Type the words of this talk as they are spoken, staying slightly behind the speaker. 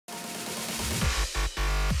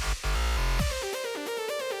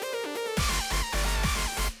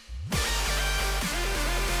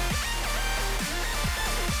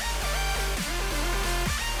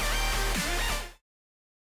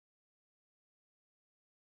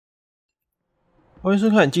欢迎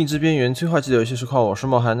收看《镜之边缘催化记的游戏实况》，我是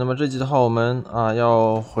默寒。那么这集的话，我们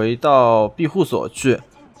要回到庇护所去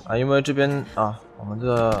因为这边我们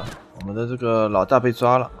的这个老大被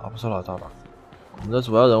抓了不是老大吧？我们的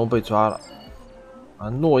主要人物被抓了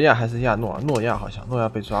诺亚还是亚诺？诺亚好像，诺亚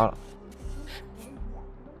被抓了。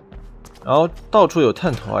然后到处有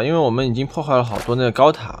探头因为我们已经破坏了好多那个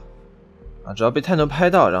高塔只要被探头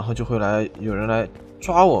拍到，然后就会有人来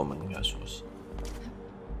抓我们，应该说是。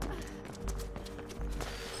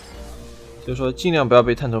所以说尽量不要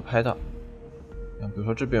被探头拍到。比如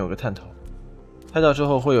说这边有个探头，拍到之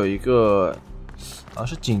后会有一个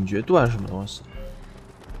是警觉度还是什么东西？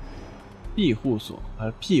庇护所还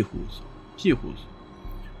是庇护所？庇护所。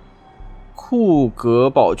库格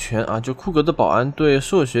保全就库格的保安对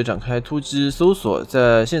兽血展开突击搜索，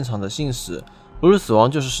在现场的信使不是死亡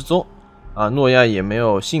就是失踪诺亚也没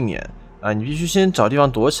有幸免你必须先找地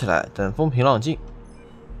方躲起来，等风平浪静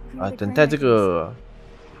等待这个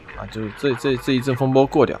就是这一阵风波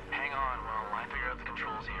过掉。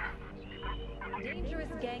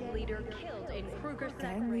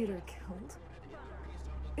Gang leader killed?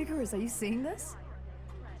 Icarus, are you seeing this?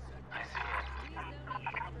 I see it.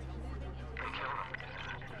 They killed him.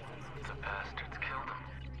 The bastards killed him.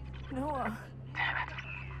 Noah. Damn it.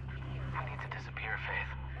 We need to disappear,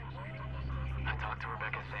 Faith. I talked to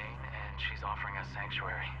Rebecca Thane, and she's offering us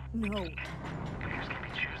sanctuary. No. Commuters can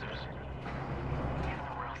be choosers. We have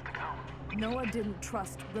nowhere else to go. Noah didn't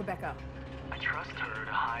trust Rebecca. I trust her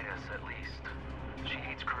to hide us, at least. She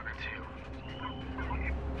hates Kruger, too.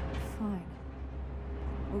 Fine.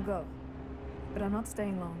 We'll go. But I'm not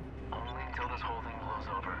staying long. Only until this whole thing blows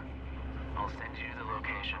over. I'll send you the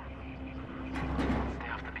location. Stay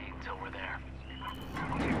off the beat until we're there.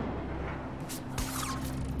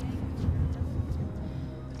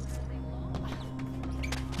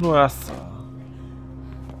 诺亚死了。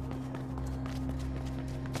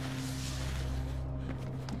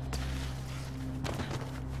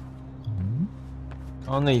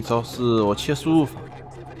刚刚那一招是我切输入法。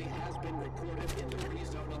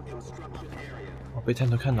被探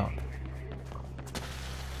头看到了，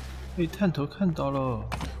被探头看到了。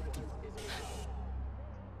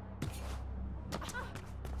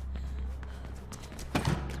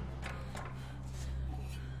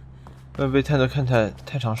不然被探头看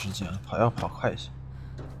太长时间了，要跑快一些。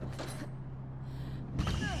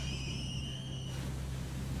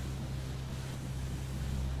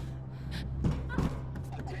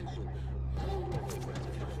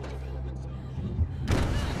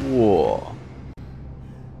哇！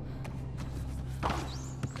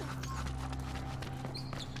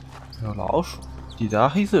有老鼠，抵达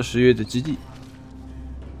黑色十月的基地。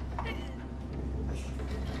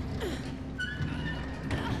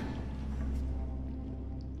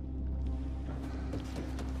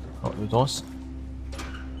有东西，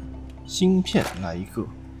芯片来一个。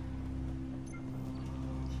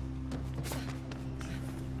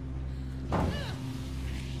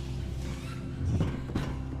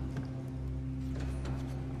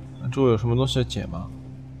周围有什么东西要捡吗？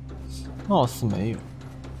貌似没有。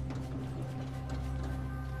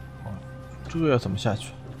这个要怎么下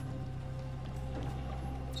去？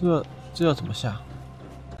这要怎么下？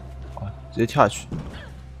直接跳下去。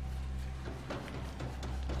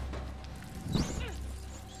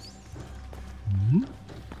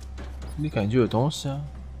这里感觉有东西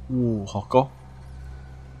好高。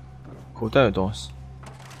口袋有东西。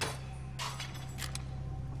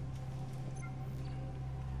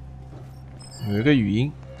有一个语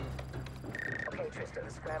音。Okay, Tristan,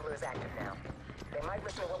 the scrambler is active now. They might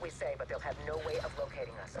listen to what we say, but they'll have no way of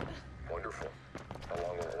locating us. Wonderful. How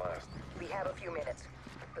long will it last? We have a few minutes.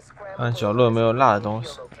 The 看 scrambler 角落有没有辣的东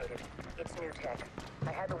西。 It's new tech.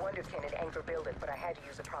 I had the Wonderkin and Anchor build it, but I had to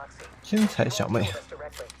use a proxy. 天才小妹。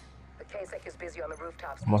 The Kasek is busy on the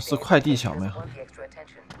rooftops. 我是快递小妹。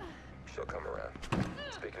 She'll come around.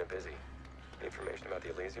 Speaking of busy, information about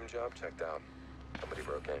the Elysium job checked out. Somebody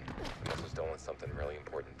broke in. They must have stolen something really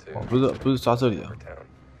important too. 不是抓这里啊。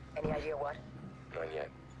 Any idea what? Not yet.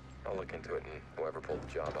 I'll look into it and whoever pulled the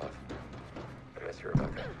job off. I miss you,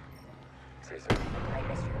 Rebecca. See you soon. I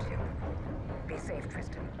miss you too. Be safe,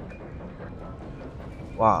 Tristan.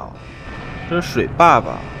 哇，这是水坝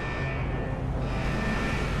吧？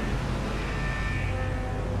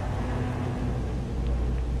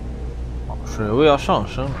水位要上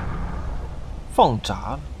升了，放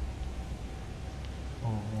闸了。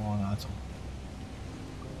往哪走？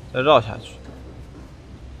再绕下去。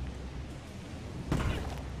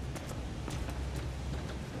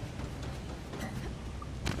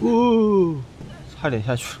差点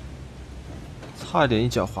下去，差点一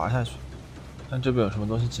脚滑下去。看这边有什么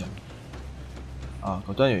东西捡。啊，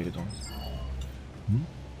果断有一个东西。嗯。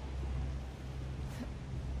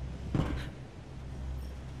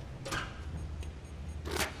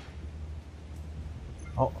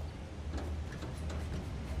好。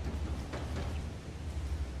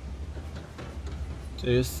这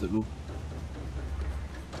是死路。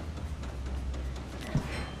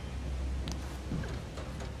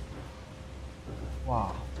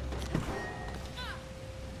哇！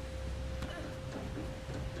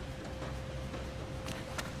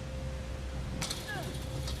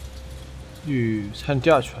差点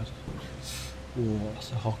掉下去了！哇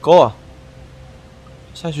塞，好高啊！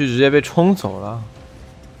下去直接被冲走了。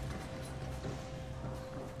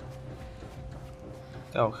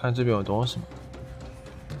带我看这边有东西吗？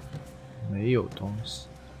没有东西。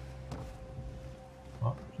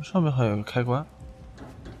啊，这上面还有个开关。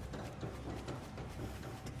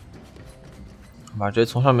好吧，直接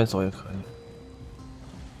从上面走也可以。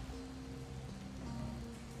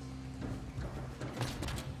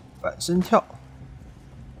反身跳。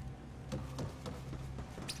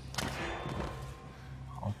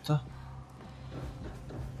好的。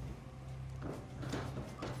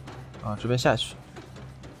啊，这边下去。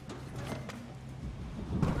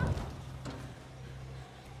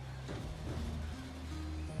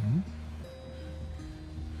嗯。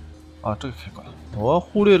啊，这个开关，我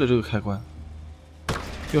忽略了这个开关。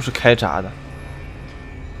又是开闸的。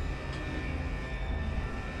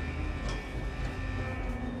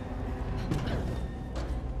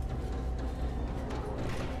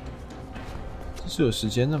这是有时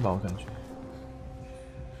间的吧？我感觉。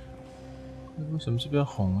为什么这边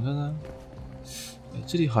红的呢？哎，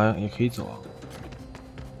这里好像也可以走啊。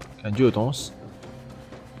感觉有东西。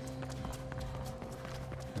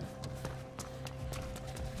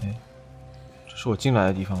哎，这是我进来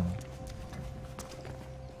的地方吗？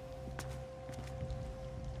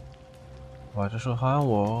哇，这是好像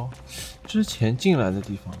我之前进来的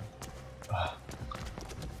地方啊，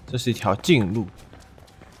这是一条近路。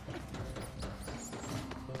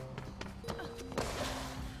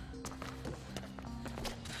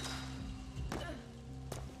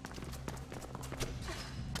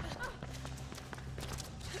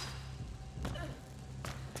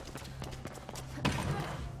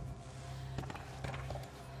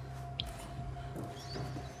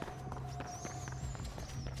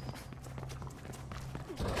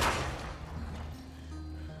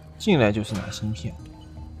进来就是拿芯片，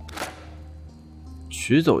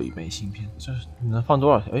取走一枚芯片，这能放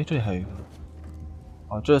多少条？哎，这里还有一个，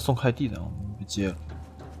啊，这是送快递的，我们不接了。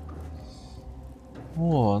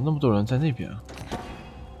哇，那么多人在那边啊，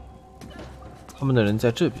他们的人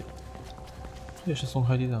在这边，这也是送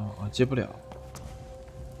快递的吗？啊，接不了。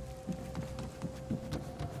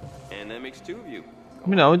你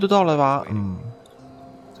们两位都到了吧？嗯，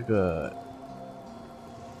这个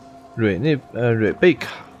蕊贝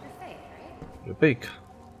卡。贝卡，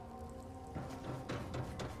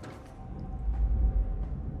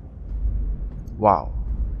哇哦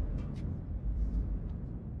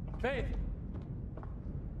 ！Faith,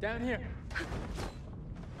 down here.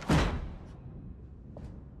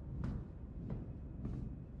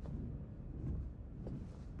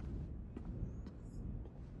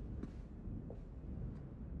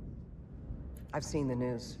 I've seen the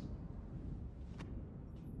news.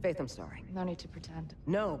 Faith, I'm sorry. No need to pretend.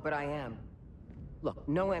 No, but I am. Look,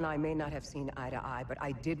 Noah and I may not have seen eye to eye, but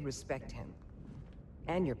I did respect him.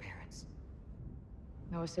 And your parents.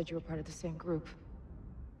 Noah said you were part of the same group.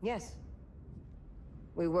 Yes.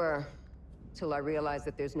 We were. Till I realized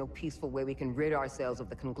that there's no peaceful way we can rid ourselves of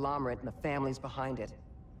the conglomerate and the families behind it.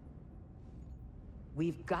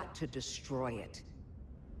 We've got to destroy it.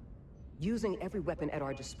 Using every weapon at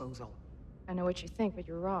our disposal. I know what you think, but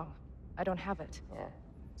you're wrong. I don't have it. Yeah.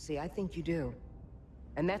 See, I think you do.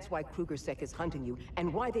 And that's why Krugersek is hunting you,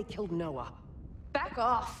 and why they killed Noah. Back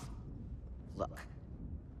off! Look,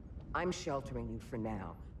 I'm sheltering you for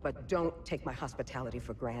now, but don't take my hospitality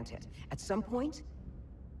for granted. At some point,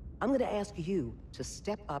 I'm gonna ask you to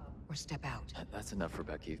step up or step out. That's enough,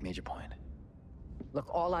 Rebecca. You've made your point.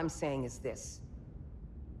 Look, all I'm saying is this.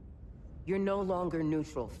 You're no longer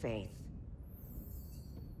neutral, Faith.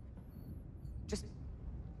 Just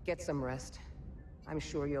get some rest. I'm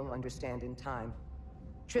sure you'll understand in time.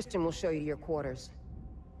 Tristan will show you your quarters.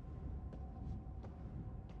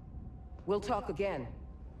 We'll talk again,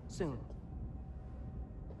 soon.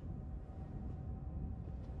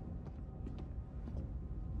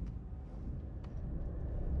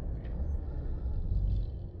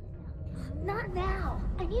 Not now!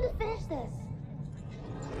 I need to finish this!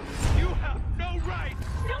 You have no right!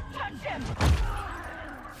 Don't touch him!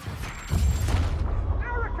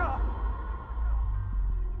 Erica!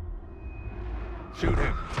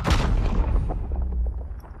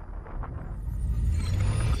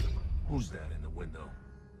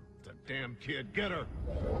 Damn kid, get her!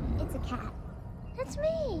 It's a cat. That's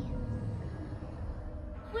me.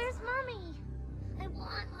 Where's Mommy? I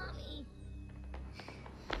want Mommy.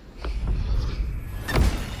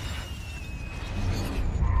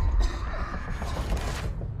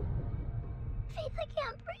 Faith, I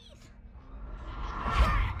can't breathe.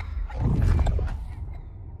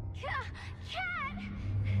 Cat!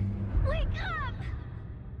 Wake up!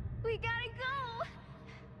 We gotta go!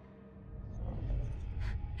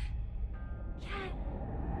 Cat.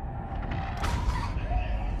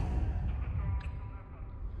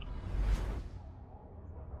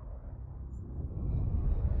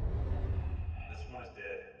 This one is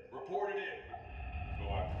dead. Report it in. Go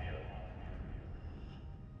after the other one.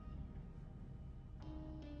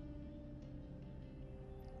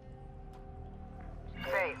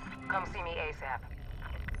 Faith, come see me ASAP.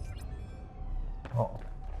 哦，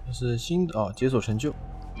这是新的哦，解锁成就，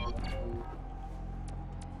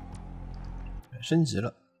升级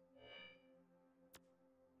了。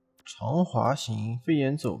长滑行飞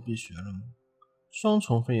檐走壁学了吗？双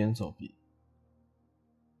重飞檐走壁，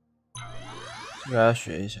这个大家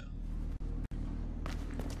学一下。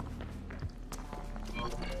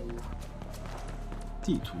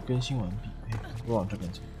地图更新完毕，哎，不往这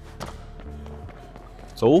边走，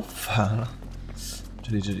走反了。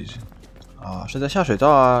这里。啊，是在下水道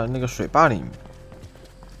啊，那个水坝里面。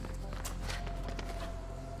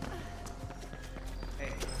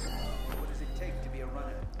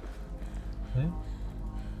哎，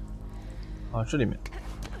啊，这里面。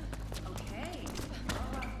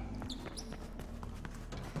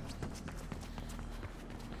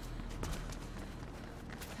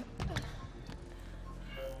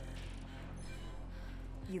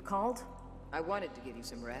You called? I wanted to give you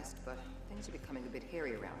some rest, but things are becoming a bit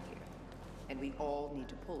hairy around here. And we all need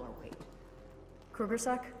to pull our weight.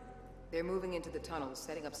 Krugersec? They're moving into the tunnels,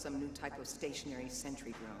 setting up some new type of stationary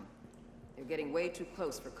sentry drone. They're getting way too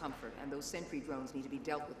close for comfort, and those sentry drones need to be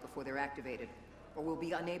dealt with before they're activated, or we'll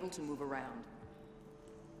be unable to move around.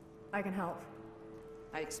 I can help.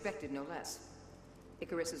 I expected no less.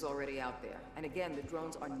 Icarus is already out there, and again, the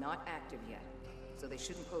drones are not active yet, so they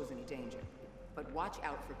shouldn't pose any danger. But watch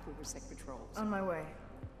out for Krugersec patrols. On my way.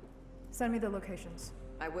 Send me the locations.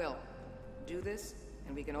 I will. Do this,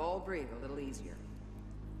 and we can all breathe a little easier.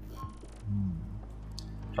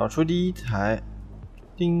 找出第一台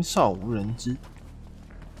丁少无人机。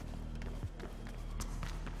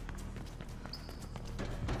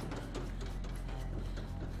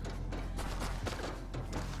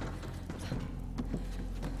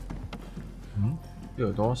又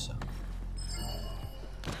有东西啊！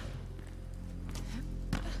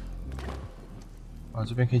啊，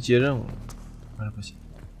这边可以接任务，还是不行？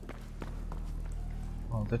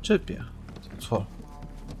哦，在这边，走错了。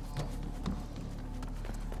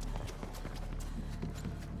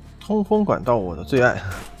通风管道，我的最爱。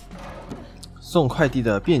送快递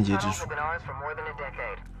的便捷之处。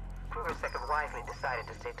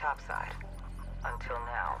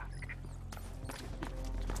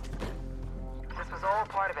This was all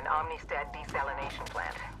part of an Omnistat desalination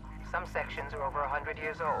plant. Some sections are over 100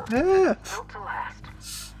 years old. Built to last.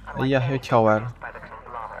 哎呀，又跳歪了。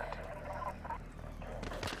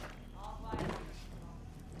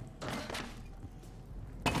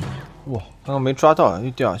哇，刚刚没抓到，又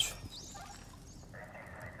掉下去。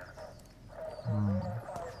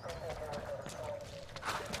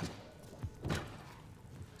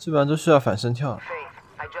基本上都需要反身跳。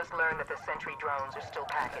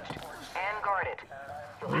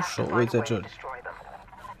有守卫在这里。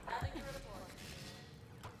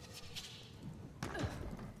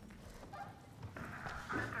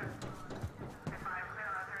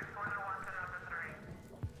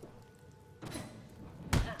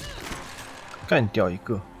干掉一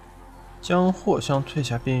个，将货箱推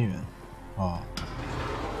下边缘。啊，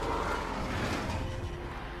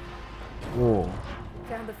哦，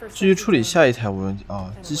继续处理下一台无人机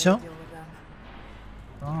啊，机箱。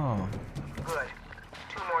啊。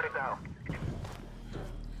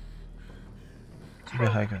这边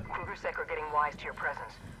还有一个。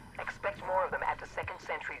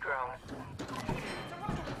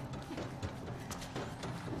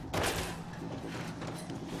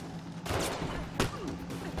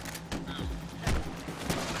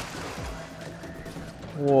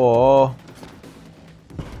我，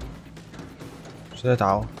谁在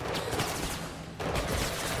打我？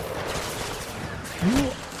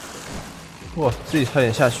哇，自己差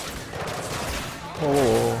点下去。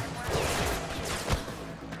哦。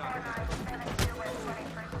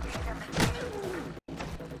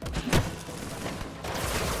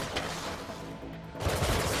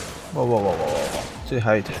哇！这里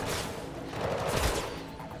还有一台。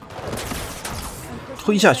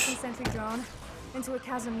推下去， Sentry drone into a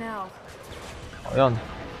chasm now. 好样的！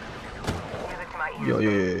 Music to my ears.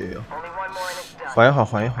 有， Only one more and it's done. 缓一缓，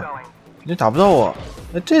缓一缓， Going. 你打不到我，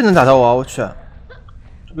哎，这能打到我啊！我去，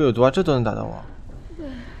这边有毒啊，这都能打到我。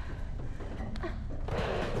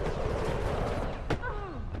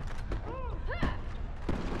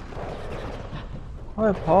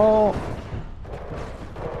快跑！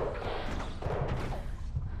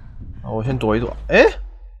啊，我先躲一躲。哎，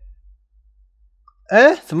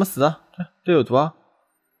哎，怎么死的？这有毒啊！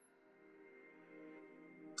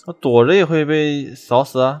我躲着也会被扫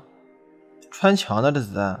死啊！穿墙的这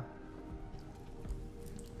子弹。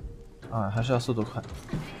啊，还是要速度快，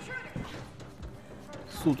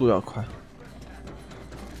速度要快。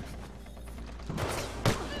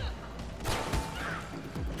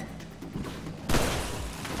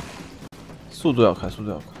速度要快，速度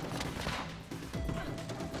要快。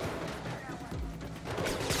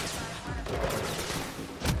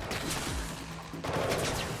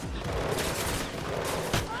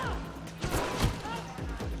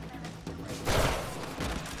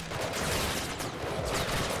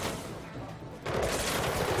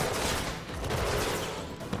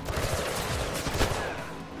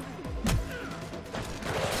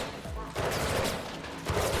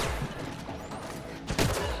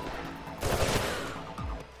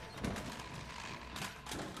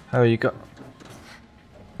还有一个，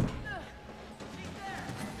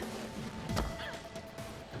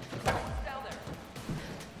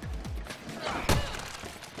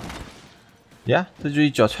呀，这就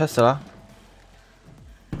一脚踹死了。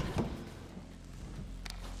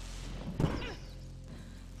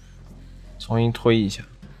重新推一下，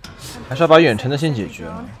还是要把远程的先解决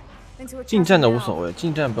了。近战的无所谓，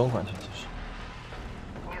近战不用管它，其实。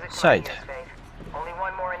 Music to 下 my 一台。 ears, Faith. Only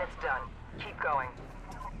one more and it's done. Keep going.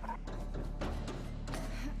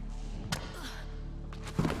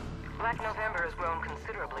 Black November has grown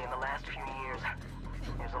considerably in the last few years.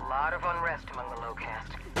 There's a lot of unrest among the low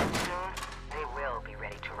caste. Soon, they will be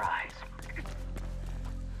ready to rise.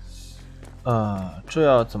 这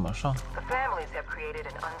要怎么上？ The families have created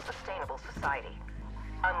an unsustainable society.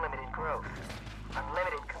 Unlimited growth.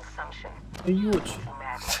 Unlimited consumption. 哎呦我去！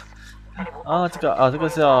 Madness. And it will 啊，这个啊，这个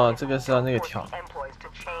是要那个 force 跳， the employees to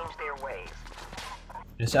change their ways.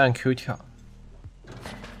 也是按 Q 跳。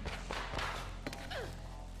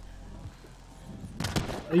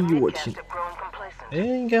哎呦我天！ Caste have grown complacent. 哎，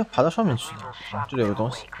应该爬到上面去的啊！这里有个东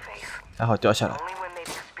西， Weak faith. 还好掉下来。 Only when they've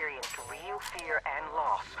experienced real fear and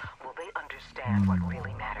loss will they understand what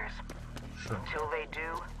really matters. Until they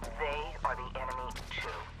do, they are the enemy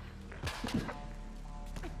too.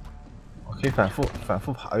 我可以反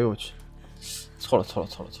复爬。哎呦我去！错了，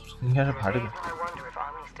应该是爬这个 Days。when I wonder if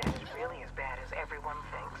Omnistat is really as bad as everyone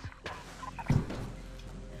thinks.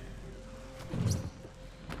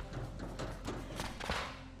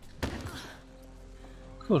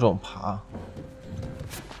 各种爬。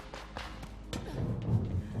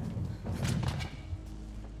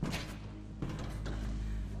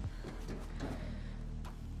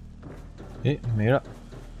哎，没了。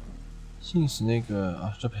信息那个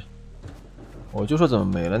啊，这边。我就说怎么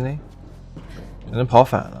没了呢？可能跑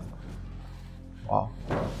反了。哇！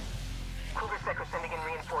 Cougar Sec are sending in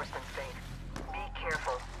reinforcements, Faith. Be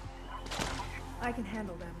careful. I can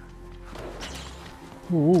handle them.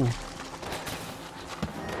 呜、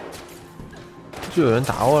就有人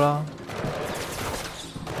打我了。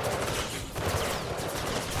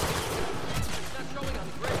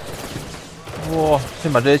哇！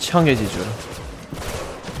先把这些枪给解决了。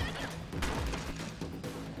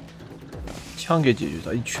枪给解决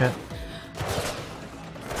到一圈，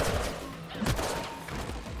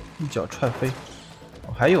一脚踹飞。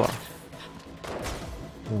哦，还有啊。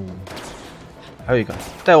哦，还有一个，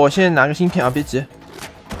带我先拿个芯片啊，别急。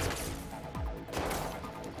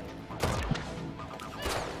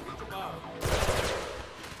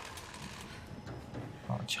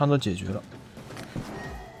好，枪都解决了。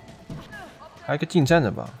还有一个近战的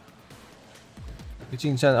吧？一个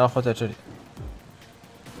近战的二号在这里。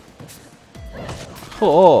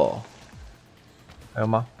哦，还有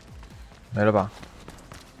吗？没了吧？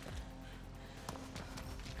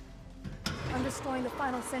 I'm destroying the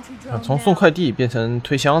final sentry drone 从送 now. 快递变成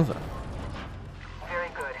推箱子， Very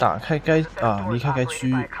good. 打开该啊，离开该区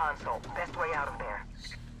域。 By a console. Best way out of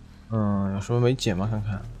there. 有什么没捡吗？看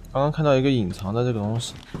看，刚刚看到一个隐藏的这个东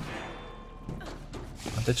西，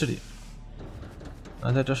啊，在这里，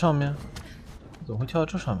啊，在这上面，怎么会跳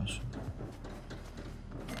到这上面去？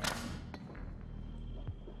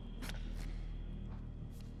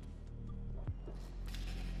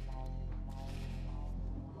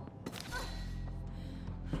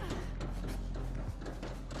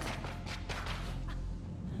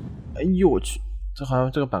哎呦我去，这好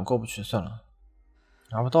像这个板过不去，算了，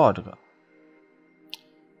拿不到啊这个。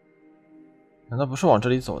难道不是往这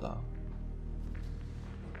里走的？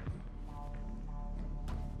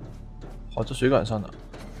好，这水管上的。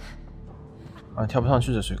啊，跳不上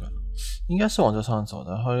去这水管，应该是往这上走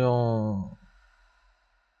的，然后用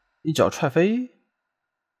一脚踹飞。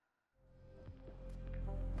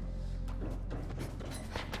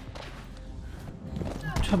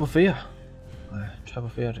踹不飞啊！哎，踹不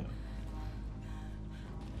飞啊这个。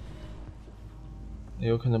也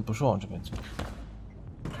有可能不是往这边走。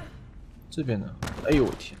这边呢？哎呦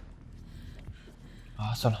我天！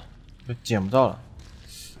啊，算了，这个捡不到了。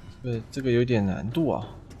这个有点难度啊，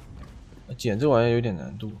捡这玩意有点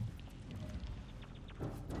难度。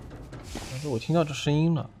但是我听到这声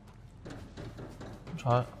音了，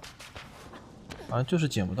好像就是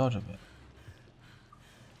捡不到这边。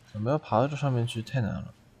我们要爬到这上面去太难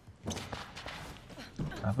了。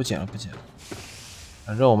啊，不捡了，不捡了。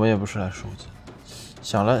反正我们也不是来收集，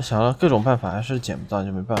想了各种办法，还是捡不到，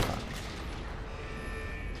就没办法。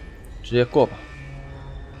直接过吧。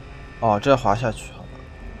哦，这要滑下去，好吧。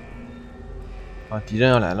啊，敌人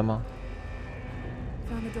要来了吗？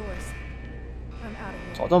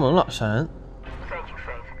找到门了，闪人。Thank you,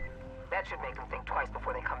 Faith. That should make them think twice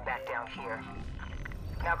before they come back down here.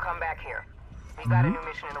 Now come back here. We got a new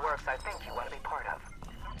mission in the works I think you want to be part of.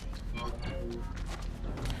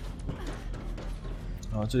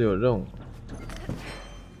 哦，这里有任务。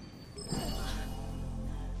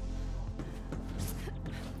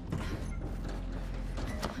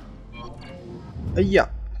哎呀，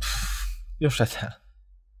又摔惨了！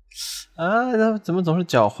啊，他怎么总是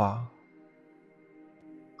脚滑？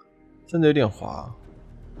真的有点滑。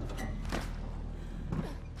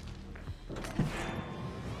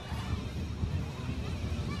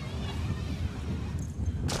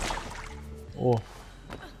哦。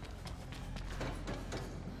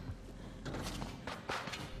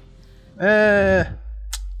哎，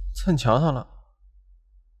蹭墙上了。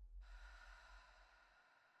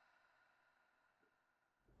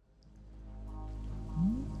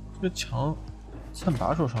这个墙蹭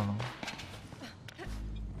把手上了吗？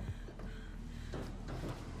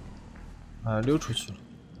啊，溜出去了。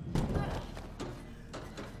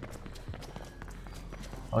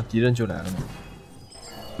啊，敌人就来了嘛。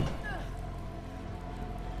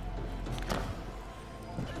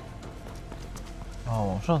啊，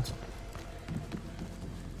往上走。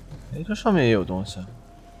哎，这上面也有东西，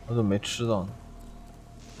我怎么没吃到呢？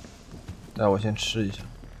待我先吃一下，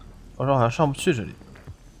我说好像上不去这里。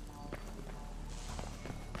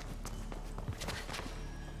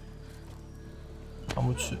上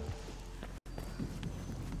不去，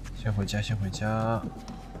先回家，先回家，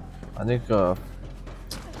把那个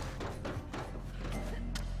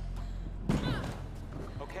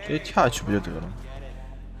直接跳下去不就得了吗？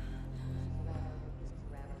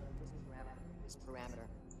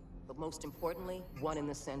 Most importantly, one in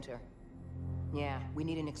the center. Yeah, we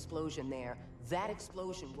need an explosion there. That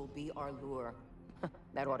explosion will be our lure.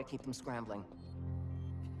 That ought to keep them scrambling.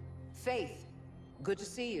 Faith, good to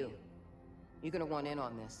see you. You're gonna want in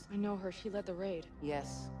on this. I know her. She led the raid.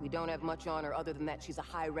 Yes, we don't have much on her other than that she's a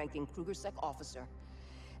high-ranking KrugerSec officer.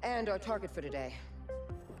 And our target for today.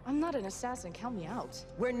 I'm not an assassin. Count me out.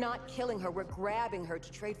 We're not killing her. We're grabbing her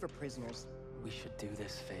to trade for prisoners. We should do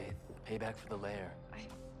this, Faith. Payback for the lair.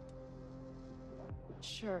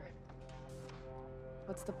 Sure.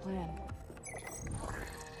 What's the plan?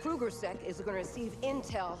 KrugerSec is going to receive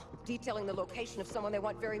intel detailing the location of someone they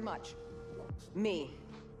want very much. Me.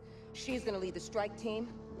 She's going to lead the strike team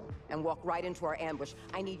and walk right into our ambush.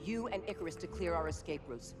 I need you and Icarus to clear our escape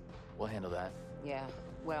routes. We'll handle that. Yeah,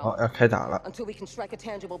 well... 好，要开打了。 Until we can strike a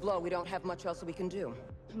tangible blow, we don't have much else we can do.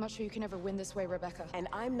 I'm not sure you can ever win this way, Rebecca. And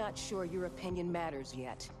I'm not sure your opinion matters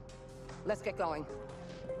yet. Let's get going.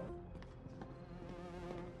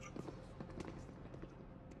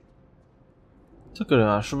 这个人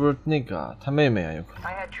啊，是不是那个啊？他妹妹啊，有可能。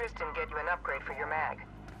 I had Tristan get you an upgrade for your mag.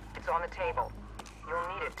 It's on the table. You'll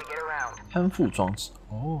need it to get around. 攀附装置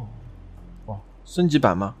哦，哇，升级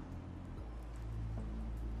版吗？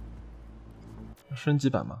升级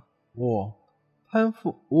版吗？哇，攀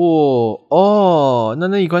附，哇，哦，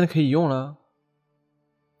那一关就可以用了。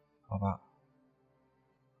好吧，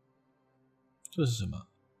这是什么？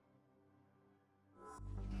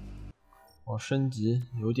哦，升级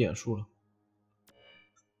有点数了。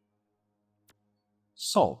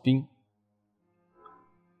 哨兵，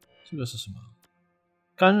这个是什么？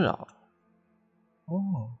干扰。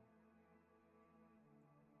哦，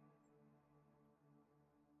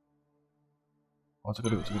哦，这个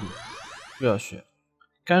溜，这个要学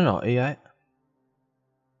干扰 AI。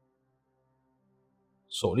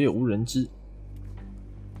狩猎无人机。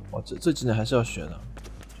哦，这技能还是要学的，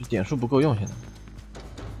就点数不够用现在。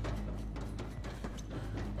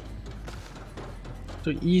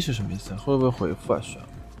这1是什么意思？会不会回复啊？需要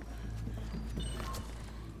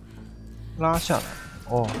拉下来。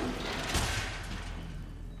哦，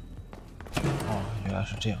原来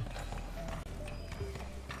是这样。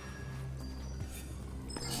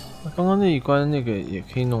那刚刚那一关那个也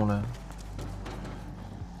可以弄了，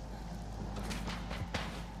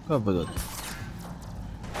怪不得。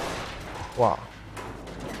哇，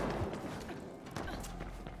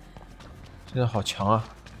现在好强啊！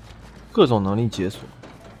各种能力解锁。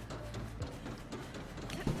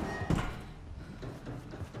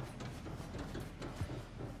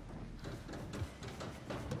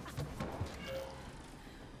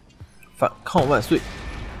反抗万岁！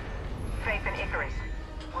 Faith and Icarus,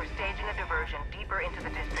 we're staging a diversion deeper into the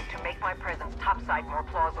district to make my presence topside more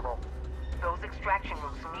plausible. Those extraction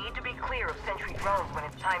routes need to be clear of sentry drones when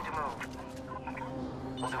it's time to move.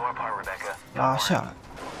 We'll do our part, Rebecca. 拉下来。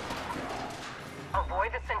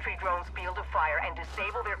 Avoid the sentry drone's field of fire and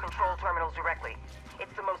disable their control terminals directly.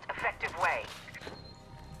 It's the most effective way.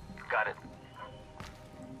 Got it.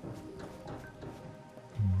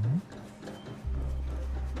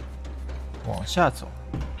 往下走。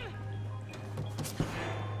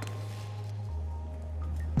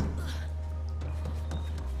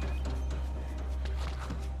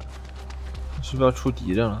是不是要出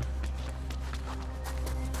敌人了？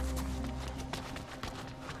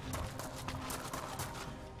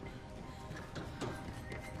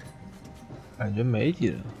感觉没敌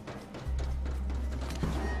人。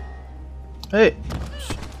哎，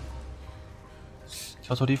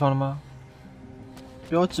跳错地方了吗？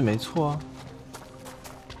标记没错啊。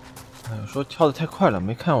哎，有时候跳的太快了，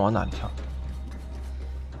没看往哪里跳。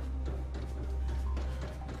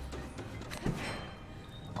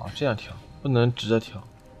哦，这样跳，不能直着跳，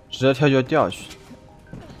直着跳就要掉下去。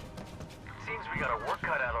 Seems we got our work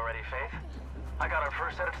cut out already, Faith. I got our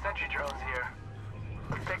first set of sentry drones here.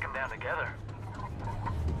 Let's take them down together.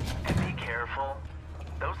 And be careful.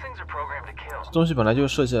 Those things are programmed to kill. 这东西本来就是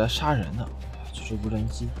设计来杀人的，就是无人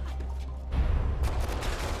机。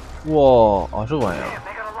哇，哦，这个玩意儿。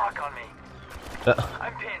 They got a lock on me. 这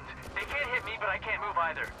I'm pinned. They can't hit me, but I can't move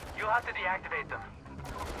either. You'll have to deactivate them.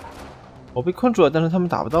 我被困住了，但是他们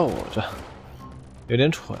打不到我，这有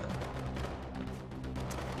点蠢。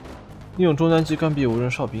利用中单机关闭无人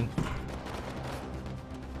哨兵。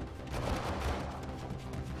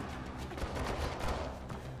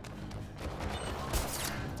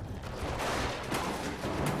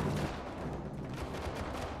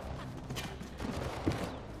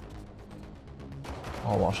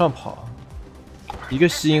哦，往上跑，一个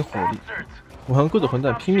吸引火力，我和各种混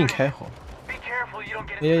蛋拼命开火。 Be careful you don't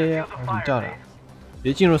get 哎呀 into 呀 the 呀！ field 我 of 怎么 fire, 掉了？ Faith.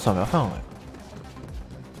 别进入扫描范围。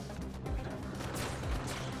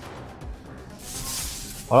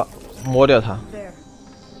好了，摸掉它， There.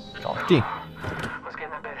 搞定。 Was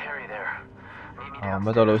getting a bit hairy there. Meet me 好，我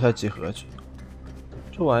们到楼下集合去。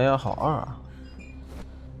这玩意儿好二啊！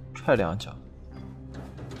踹两脚。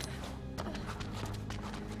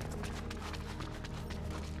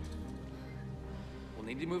 We'll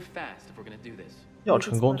need to move fast if we're gonna do this. 要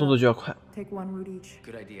成功，动作就要快。 Take one route each.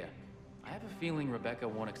 Good idea. I have a feeling Rebecca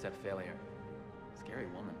won't accept failure. Scary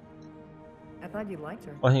woman. I thought you liked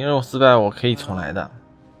her. 完成任务失败，我可以重来的。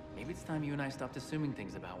 Maybe it's time you and I stopped assuming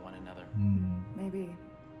things about one another. 嗯， Maybe.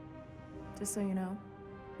 Just so you know,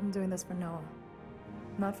 I'm doing this for Noah,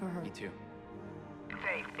 not for her. Me too.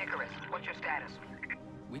 Faith, Icarus, what's your status?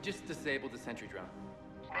 We just disabled the sentry drone.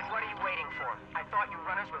 Then what are you waiting for? I thought you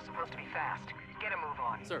runners were supposed to be fast. Get a move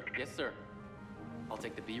on. Sir, yes, sir. I'll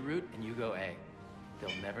take the B route and you go A.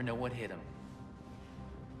 They'll never know what hit them.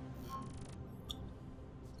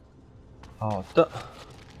 好的。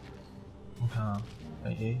你看啊，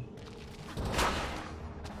哎，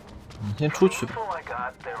你先出去吧。 Info I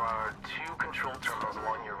got, there are 2 control terminals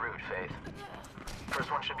along your route, Faith. First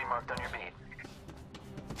one should be marked on your beat.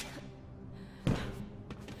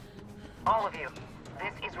 All of you,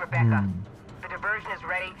 this is Rebecca. The diversion is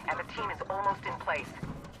ready and the team is almost in place.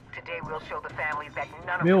 Today we'll show the families that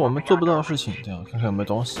none of 因为 them 我 are 们做不 beyond 到 our 的事情，对啊，看看有没有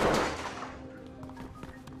东西。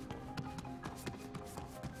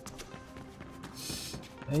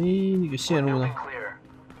哎，那个线路呢？ Clear.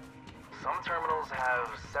 Some terminals have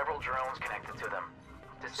several drones connected to them.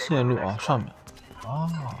 线路啊，上面啊，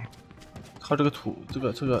靠这个土，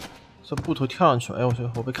这布头跳上去。哎，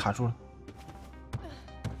我被卡住了。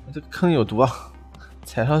这个坑有毒啊，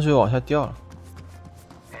踩上去就往下掉了。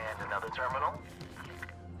 And another terminal.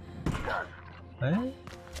 Done. 哎，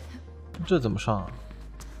这怎么上啊？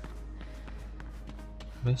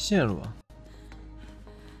没线路啊。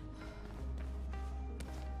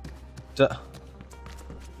这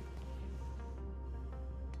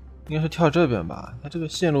应该是跳这边吧？它这个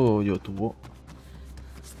线路有毒。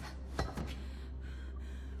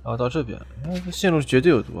然后到这边，哎，这线路绝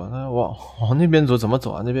对有毒啊！那往那边走怎么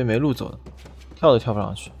走啊？那边没路走的，跳都跳不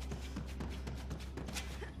上去。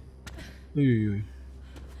哎呦！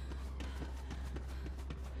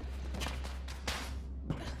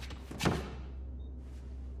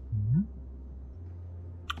嗯，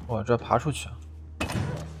哇，这爬出去啊！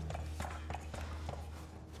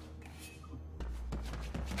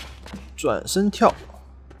转身跳，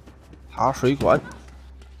爬水管。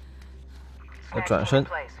再转身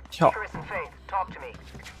跳。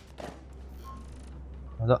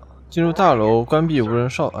好的，进入大楼，关闭无人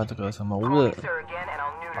哨啊，这个什么屋的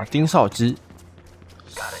啊盯哨机。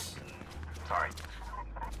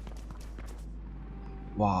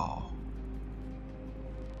哇哦，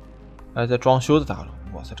还在装修的大楼，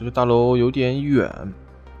哇塞，这个大楼有点远。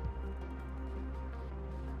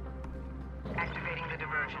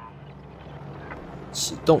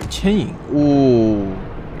启动牵引，哦。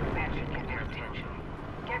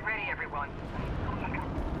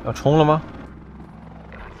要冲了吗？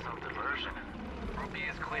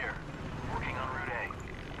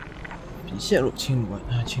比线路清理完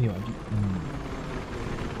毕。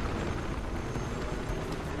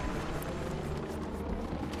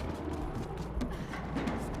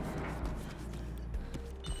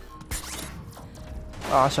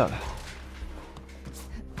拉下来。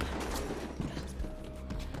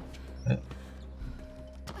哎，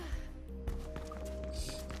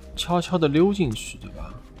悄悄的溜进去，对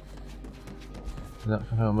吧？看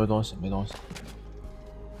看有没有东西，没东西。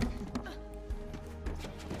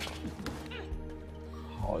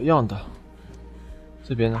好样的，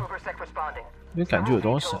这边呢？这边感觉有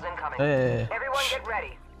东西啊！哎，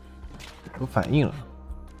有反应了。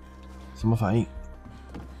什么反应？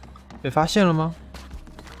被发现了吗？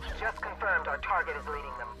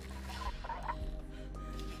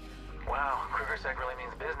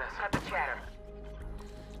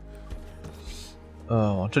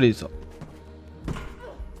往这里走。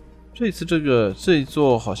这次这一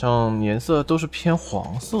座好像颜色都是偏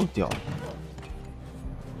黄色调的，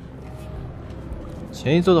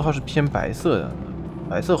前一座的话是偏白色的，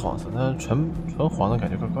白色黄色，但是纯黄的感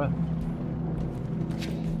觉怪怪的。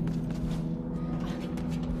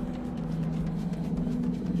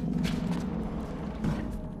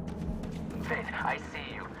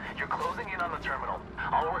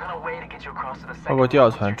跨过第二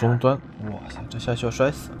团终端，哇塞，这下去要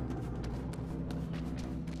摔死了。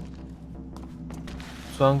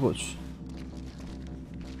钻过去，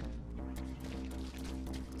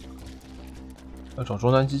要找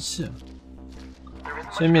终端机器。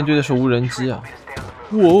现在面对的是无人机啊！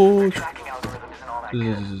我去！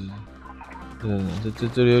对，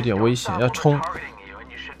这里有点危险，要冲，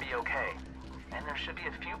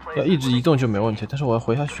要一直移动就没问题。但是我要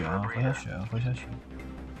回下血啊，回下血，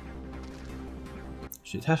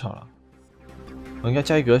血太少了，我应该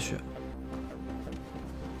加一格血。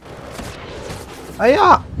哎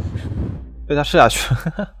呀，被他射下去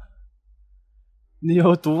了！你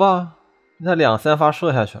有毒啊！被他2-3发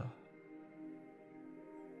射下去了。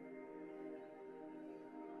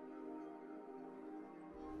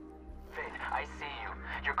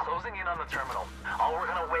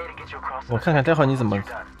我看看待会儿你怎么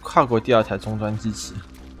跨过第二台终端机器。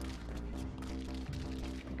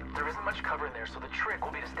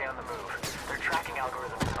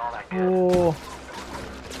哦，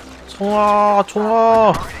冲啊冲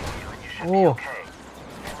啊！哦，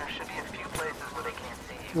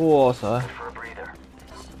哇塞！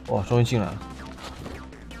哇，终于进来了。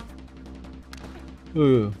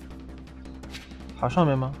爬上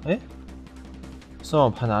面吗？哎，上网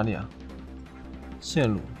爬哪里啊？线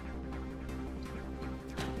路。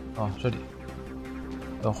哦，这里。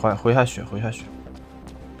要回下血。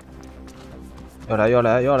要来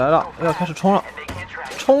了！要开始冲了！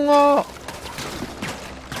冲啊！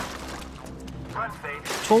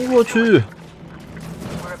冲过去！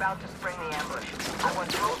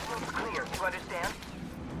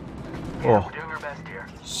哦，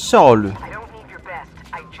效率，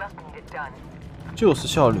就是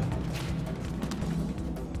效率，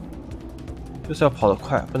就是要跑得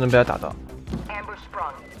快，不能被他打到。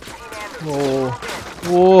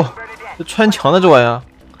哦，这穿墙的这玩意儿，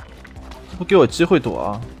不给我机会躲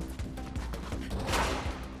啊！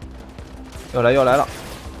要来了！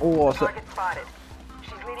哇塞！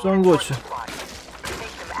钻过去！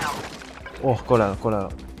哇，过来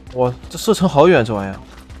了！哇，这射程好远，这玩意儿！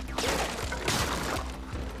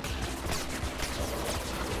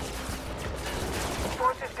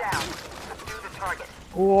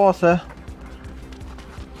哇塞！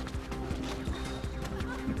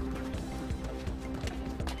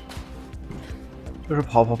就是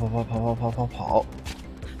跑！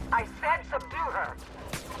 I said subdue her.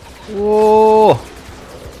 哇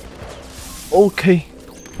 ！OK，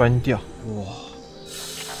 关掉。哇，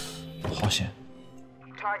好险！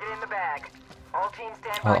 Target in the bag. All teams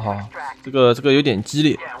stand 好 by 好 to extract. 这个有点激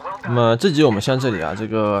烈。那么这集我们像这里啊，这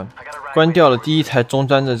个关掉了第一台终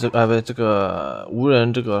端的这个不这个无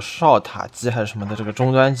人这个哨塔机还是什么的这个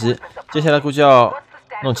终端机，接下来估计要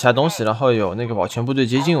弄其他东西，然后有那个保全部队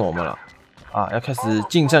接近我们了啊，要开始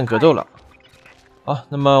近战格斗了。好，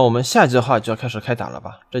那么我们下集的话就要开始开打了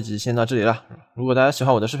吧？这集先到这里了。如果大家喜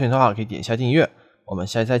欢我的视频的话，可以点一下订阅。我们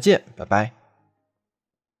下期再见，拜拜。